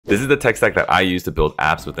This is the tech stack that I use to build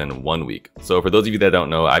apps within 1 week. So for those of you that don't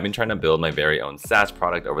know, I've been trying to build my very own SaaS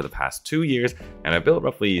product over the past 2 years, and I built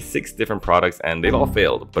roughly 6 different products and they've all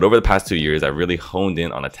failed. But over the past 2 years, I really honed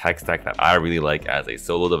in on a tech stack that I really like as a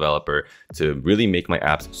solo developer to really make my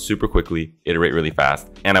apps super quickly, iterate really fast,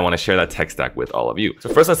 and I want to share that tech stack with all of you. So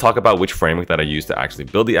first, let's talk about which framework that I use to actually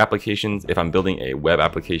build the applications. If I'm building a web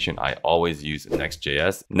application, I always use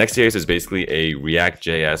Next.js. Next.js is basically a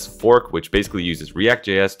React.js fork, which basically uses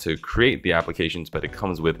React.js to create the applications, but it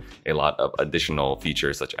comes with a lot of additional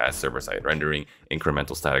features such as server-side rendering,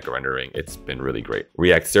 incremental static rendering. It's been really great.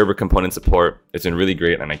 React server component support, it's been really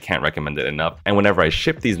great and I can't recommend it enough. And whenever I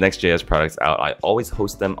ship these Next.js products out, I always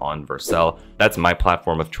host them on Vercel. That's my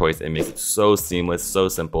platform of choice. It makes it so seamless, so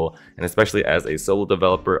simple. And especially as a solo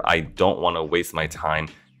developer, I don't want to waste my time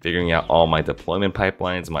figuring out all my deployment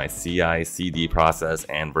pipelines, my CI/CD process,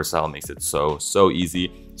 and Vercel makes it so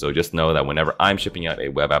easy. So just know that whenever I'm shipping out a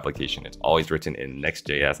web application, it's always written in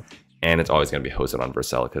Next.js, and it's always going to be hosted on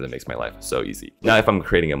Vercel because it makes my life so easy. Now, if I'm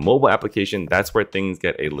creating a mobile application, that's where things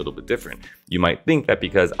get a little bit different. You might think that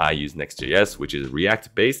because I use Next.js, which is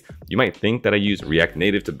React based, you might think that I use React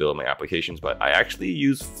Native to build my applications, but I actually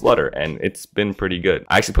use Flutter and it's been pretty good.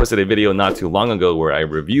 I actually posted a video not too long ago where I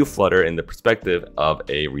review Flutter in the perspective of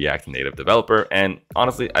a React Native developer, and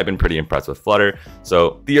honestly, I've been pretty impressed with Flutter.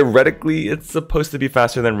 So theoretically, it's supposed to be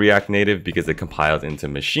faster than React Native because it compiles into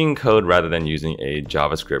machine code rather than using a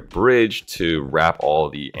JavaScript bridge to wrap all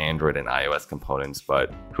the Android and iOS components,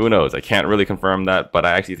 but who knows? I can't really confirm that, but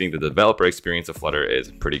I actually think the developer experience of Flutter is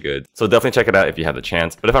pretty good. So definitely check it out if you have the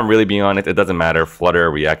chance. But if I'm really being honest, it doesn't matter Flutter,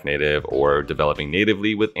 React Native, or developing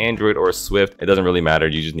natively with Android or Swift. It doesn't really matter.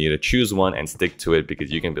 You just need to choose one and stick to it because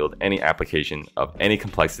you can build any application of any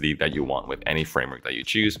complexity that you want with any framework that you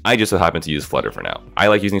choose. I just so happen to use Flutter for now. I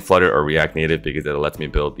like using Flutter or React Native because it lets me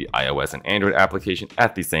build the iOS and Android application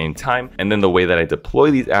at the same time. And then the way that I deploy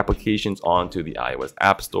these applications onto the iOS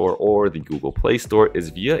App Store or the Google Play Store is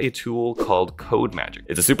via a tool called CodeMagic.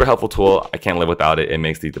 It's a super helpful tool. I can't live without it. It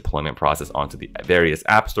makes the deployment process onto the various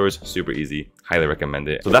app stores super easy. Highly recommend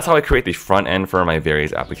it. So that's how I create the front end for my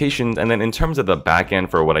various applications. And then in terms of the back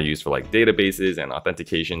end for what I use for like databases and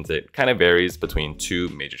authentications, it kind of varies between 2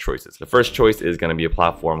 major choices. The first choice is going to be a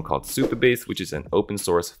platform called Supabase, which is an open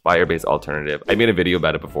source Firebase alternative. I made a video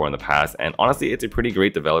about it before in the past, and honestly, it's a pretty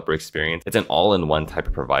great developer experience. It's an all-in-one type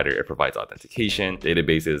of provider. It provides authentication,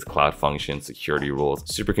 databases, cloud functions, security rules,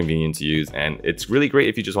 super convenient to use, and it's really great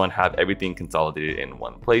if you just want to have everything consolidated in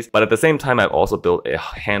one place. But at the same time, I've also built a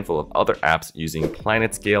handful of other apps using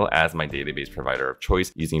PlanetScale as my database provider of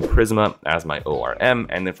choice, using Prisma as my ORM,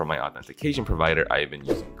 and then for my authentication provider, I've been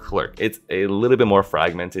using Clerk. It's a little bit more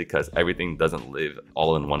fragmented because everything doesn't live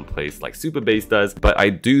all in one place like Supabase does, but I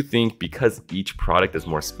do think because each product is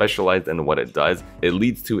more specialized in what it does, it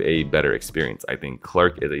leads to a better experience. I think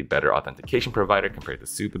Clerk is a better authentication provider compared to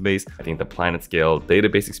Supabase. I think the PlanetScale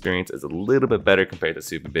database experience is a little bit better compared to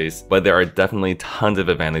Supabase, but there are definitely tons of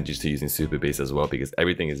advantages to using Supabase as well because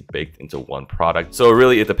everything is baked into one product. So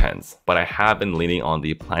really it depends, but I have been leaning on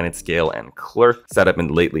the PlanetScale and Clerk setup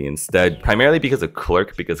lately instead, primarily because of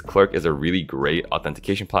Clerk, because Clerk is a really great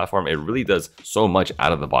authentication platform. It really does so much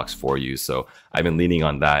out of the box for you. So I've been leaning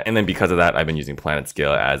on that. And then because of that, I've been using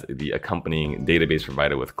PlanetScale as the accompanying database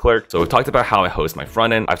provider with Clerk. So we've talked about how I host my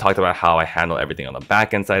front end. I've talked about how I handle everything on the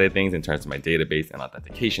back end side of things in terms of my database and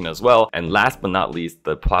authentication as well. And last but not least,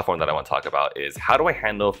 the platform that I want to talk about is how do I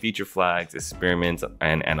handle feature flags, experiments,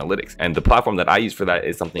 and analytics. And the platform that I use for that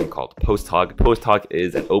is something called PostHog. PostHog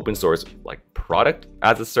is an open source like product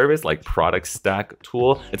as a service, like product stack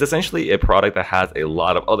tool. It's essentially a product that has a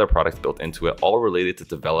lot of other products built into it, all related to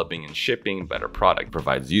developing and shipping better product. It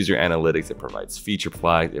provides user analytics, it provides feature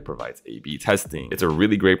flags, it provides A/B testing. It's a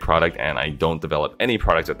really great product, and I don't develop any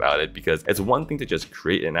products without it because it's one thing to just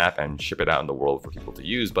create an app and ship it out in the world for people to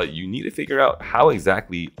use, but you need to figure out how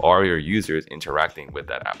exactly are your users interacting with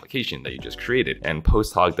that application that you just created. And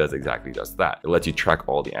PostHog does exactly just that. It lets you track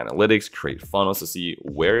all the analytics, create funnels to see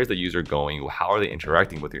where is the user going, how are they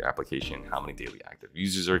interacting with your application, how many daily active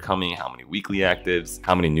users are coming, how many weekly actives,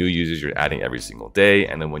 how many new users you're adding every single day.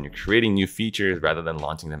 And then when you're creating new features, rather than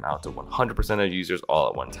launching them out to 100% of users all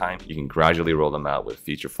at one time, you can gradually roll them out with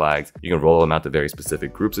feature flags. You can roll them out to very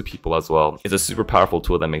specific groups of people as well. It's a super powerful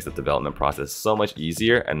tool that makes the development process so much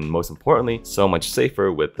easier and most importantly, so much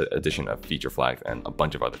safer with the addition of feature flags and a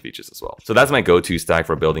bunch of other features as well. So that's my go-to stack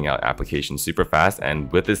for building out applications super fast.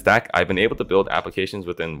 And with this stack, I've been able to build applications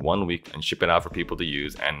within 1 week and ship it out for people to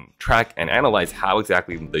use and track and analyze how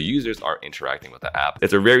exactly the users are interacting with the app.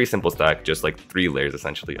 It's a very simple stack, just like 3 layers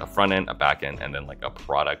essentially: a front end, a back end, and then like a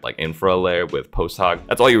product like infra layer with post hoc.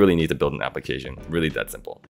 That's all you really need to build an application. Really that simple.